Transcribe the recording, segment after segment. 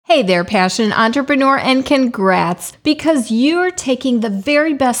Hey there, passionate entrepreneur, and congrats, because you're taking the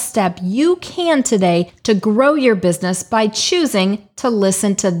very best step you can today to grow your business by choosing to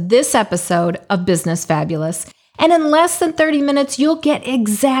listen to this episode of Business Fabulous. And in less than 30 minutes, you'll get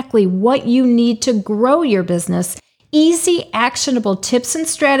exactly what you need to grow your business. Easy, actionable tips and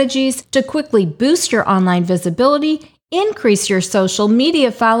strategies to quickly boost your online visibility, increase your social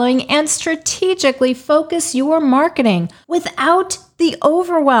media following, and strategically focus your marketing without the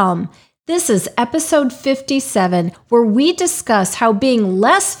overwhelm. This is episode 57, where we discuss how being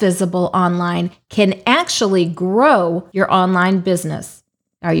less visible online can actually grow your online business.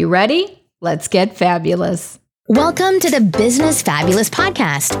 Are you ready? Let's get fabulous. Welcome to the Business Fabulous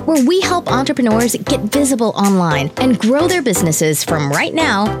podcast, where we help entrepreneurs get visible online and grow their businesses from right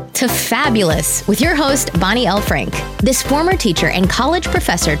now to fabulous with your host, Bonnie L. Frank. This former teacher and college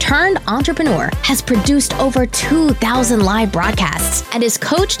professor turned entrepreneur has produced over 2,000 live broadcasts and has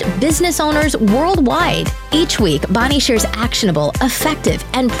coached business owners worldwide. Each week, Bonnie shares actionable, effective,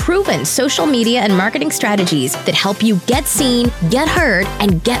 and proven social media and marketing strategies that help you get seen, get heard,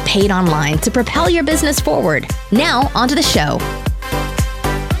 and get paid online to propel your business forward. Now, onto the show.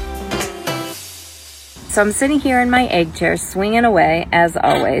 So I'm sitting here in my egg chair, swinging away, as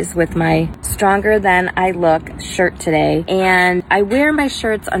always, with my Stronger Than I Look shirt today. And I wear my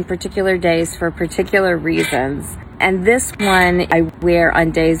shirts on particular days for particular reasons. And this one I wear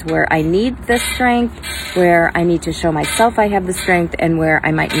on days where I need the strength, where I need to show myself I have the strength, and where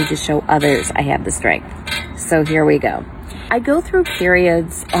I might need to show others I have the strength. So here we go. I go through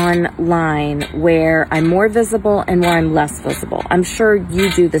periods online where I'm more visible and where I'm less visible. I'm sure you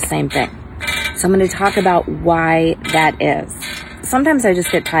do the same thing. So I'm going to talk about why that is. Sometimes I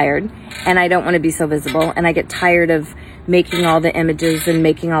just get tired and I don't want to be so visible, and I get tired of making all the images and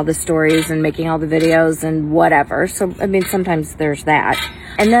making all the stories and making all the videos and whatever. So, sometimes there's that.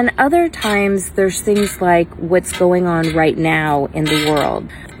 And then other times there's things like what's going on right now in the world,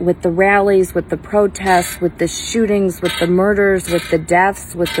 with the rallies, with the protests, with the shootings, with the murders, with the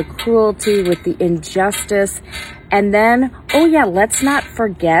deaths, with the cruelty, with the injustice. And then, let's not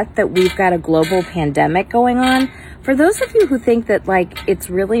forget that we've got a global pandemic going on. For those of you who think that it's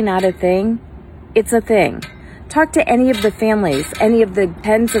really not a thing, it's a thing. Talk to any of the families, any of the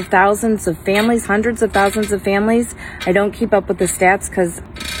tens of thousands of families, hundreds of thousands of families. I don't keep up with the stats because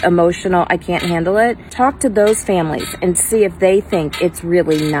emotional, I can't handle it. Talk to those families and see if they think it's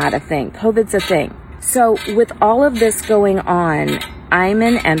really not a thing. COVID's a thing. So with all of this going on, I'm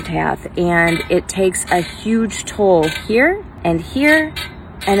an empath, and it takes a huge toll here and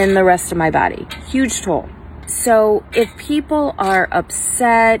in the rest of my body. Huge toll. So if people are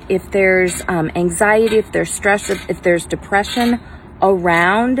upset, if there's anxiety, if there's stress, if there's depression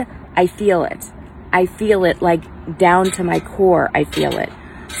around, I feel it. I feel it down to my core. I feel it.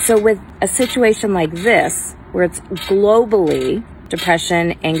 So with a situation like this, where it's globally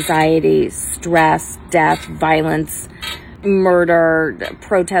depression, anxiety, stress, death, violence, murder,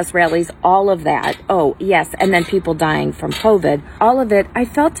 protest rallies, all of that. Oh, yes. And then people dying from COVID, all of it. I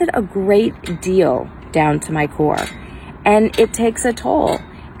felt it a great deal down to my core, and it takes a toll,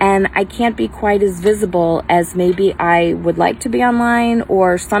 and I can't be quite as visible as maybe I would like to be online,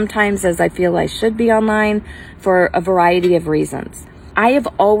 or sometimes as I feel I should be online, for a variety of reasons. I have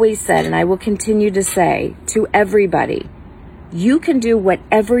always said, and I will continue to say to everybody, you can do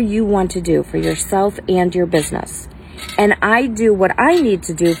whatever you want to do for yourself and your business. And I do what I need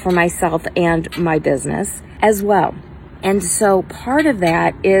to do for myself and my business as well. And so part of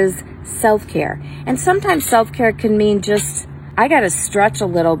that is self-care. And sometimes self-care can mean just, I got to stretch a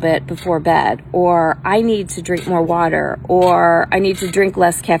little bit before bed, or I need to drink more water, or I need to drink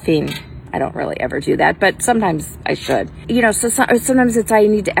less caffeine. I don't really ever do that, but sometimes I should. So sometimes it's I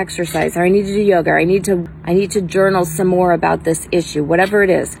need to exercise, or I need to do yoga, or I need to journal some more about this issue, whatever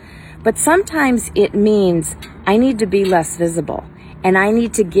it is. But sometimes it means I need to be less visible, and I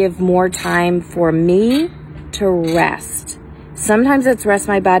need to give more time for me to rest. Sometimes it's rest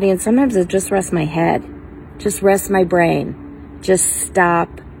my body, and sometimes it's just rest my head. Just rest my brain. Just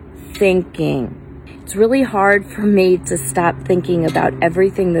stop thinking. It's really hard for me to stop thinking about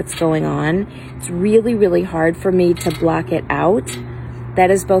everything that's going on. It's really, really hard for me to block it out.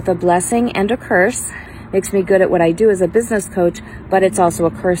 That is both a blessing and a curse. Makes me good at what I do as a business coach, but it's also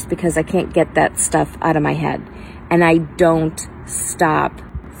a curse because I can't get that stuff out of my head. And I don't stop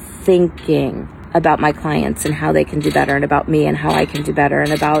thinking about my clients and how they can do better, and about me and how I can do better,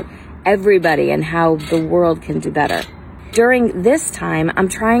 and about everybody and how the world can do better. During this time, I'm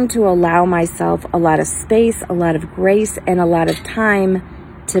trying to allow myself a lot of space, a lot of grace, and a lot of time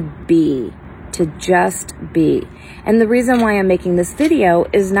to be. to just be. And the reason why I'm making this video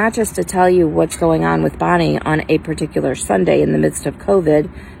is not just to tell you what's going on with Bonnie on a particular Sunday in the midst of COVID,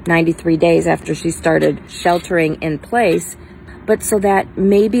 93 days after she started sheltering in place, but so that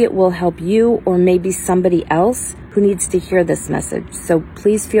maybe it will help you or maybe somebody else who needs to hear this message. So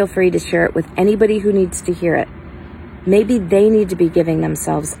please feel free to share it with anybody who needs to hear it. Maybe they need to be giving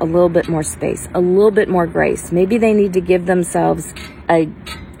themselves a little bit more space, a little bit more grace. Maybe they need to give themselves an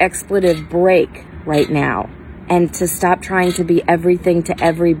expletive break right now and to stop trying to be everything to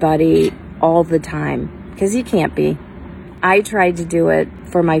everybody all the time, because you can't be. I tried to do it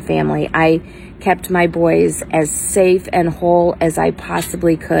for my family. I kept my boys as safe and whole as I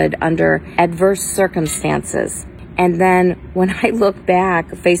possibly could under adverse circumstances. And then when I look back,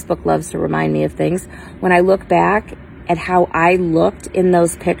 Facebook loves to remind me of things. When I look back at how I looked in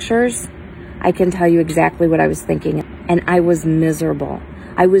those pictures, I can tell you exactly what I was thinking. And I was miserable.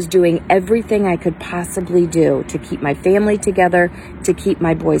 I was doing everything I could possibly do to keep my family together, to keep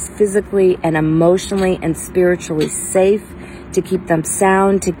my boys physically and emotionally and spiritually safe, to keep them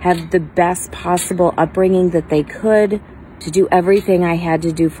sound, to have the best possible upbringing that they could, to do everything I had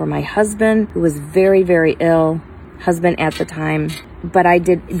to do for my husband, who was very, very ill, husband at the time. But I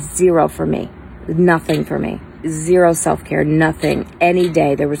did zero for me, nothing for me, zero self-care, nothing. Any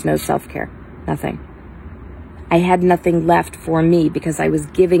day there was no self-care, nothing. I had nothing left for me because I was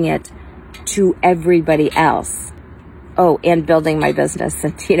giving it to everybody else. Oh, and building my business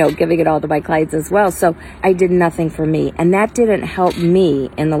and, giving it all to my clients as well. So I did nothing for me, and that didn't help me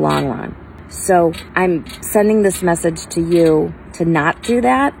in the long run. So I'm sending this message to you to not do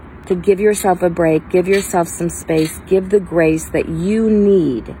that, to give yourself a break, give yourself some space, give the grace that you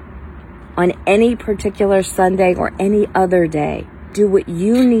need on any particular Sunday or any other day. Do what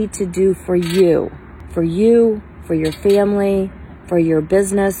you need to do for you, for your family, for your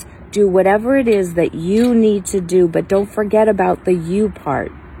business. Do whatever it is that you need to do, but don't forget about the you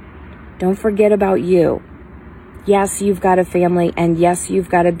part. Don't forget about you. Yes, you've got a family, and yes, you've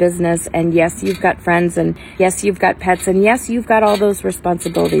got a business, and yes, you've got friends, and yes, you've got pets, and yes, you've got all those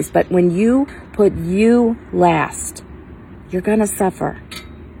responsibilities. But when you put you last, you're going to suffer.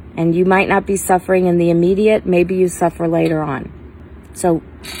 And you might not be suffering in the immediate. Maybe you suffer later on. So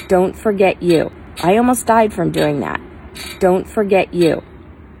don't forget you. I almost died from doing that. Don't forget you.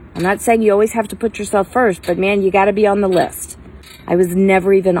 I'm not saying you always have to put yourself first, but man, you got to be on the list. I was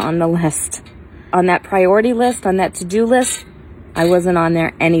never even on the list. On that priority list, on that to-do list, I wasn't on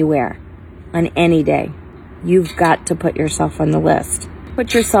there anywhere, on any day. You've got to put yourself on the list.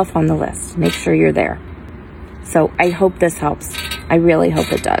 Put yourself on the list. Make sure you're there. So I hope this helps. I really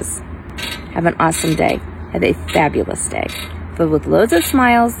hope it does. Have an awesome day. Have a fabulous day, filled with loads of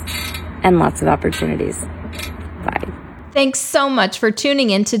smiles and lots of opportunities. Bye. Thanks so much for tuning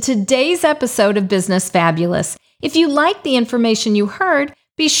in to today's episode of Business Fabulous. If you like the information you heard,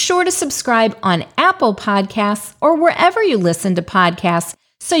 be sure to subscribe on Apple Podcasts or wherever you listen to podcasts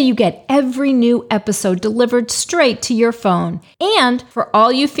so you get every new episode delivered straight to your phone. And for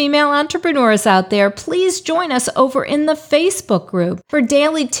all you female entrepreneurs out there, please join us over in the Facebook group for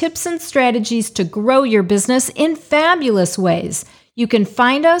daily tips and strategies to grow your business in fabulous ways. You can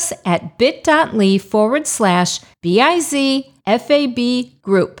find us at bit.ly/BIZFAB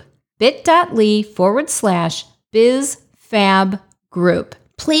group, bit.ly/BizFab group.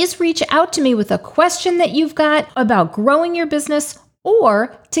 Please reach out to me with a question that you've got about growing your business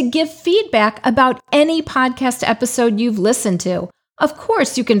or to give feedback about any podcast episode you've listened to. Of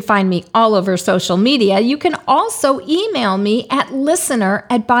course, you can find me all over social media. You can also email me at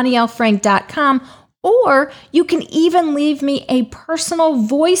listener@bonnielfrank.com, or you can even leave me a personal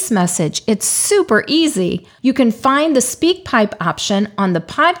voice message. It's super easy. You can find the SpeakPipe option on the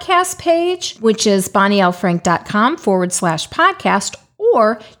podcast page, which is bonnielfrank.com/podcast,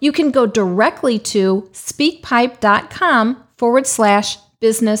 or you can go directly to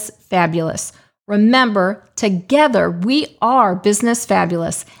speakpipe.com/business fabulous. Remember, together we are Business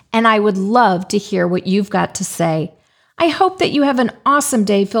Fabulous, and I would love to hear what you've got to say. I hope that you have an awesome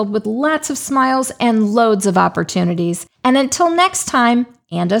day filled with lots of smiles and loads of opportunities. And until next time,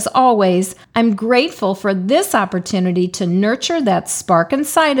 and as always, I'm grateful for this opportunity to nurture that spark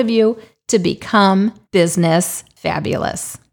inside of you to become Business Fabulous.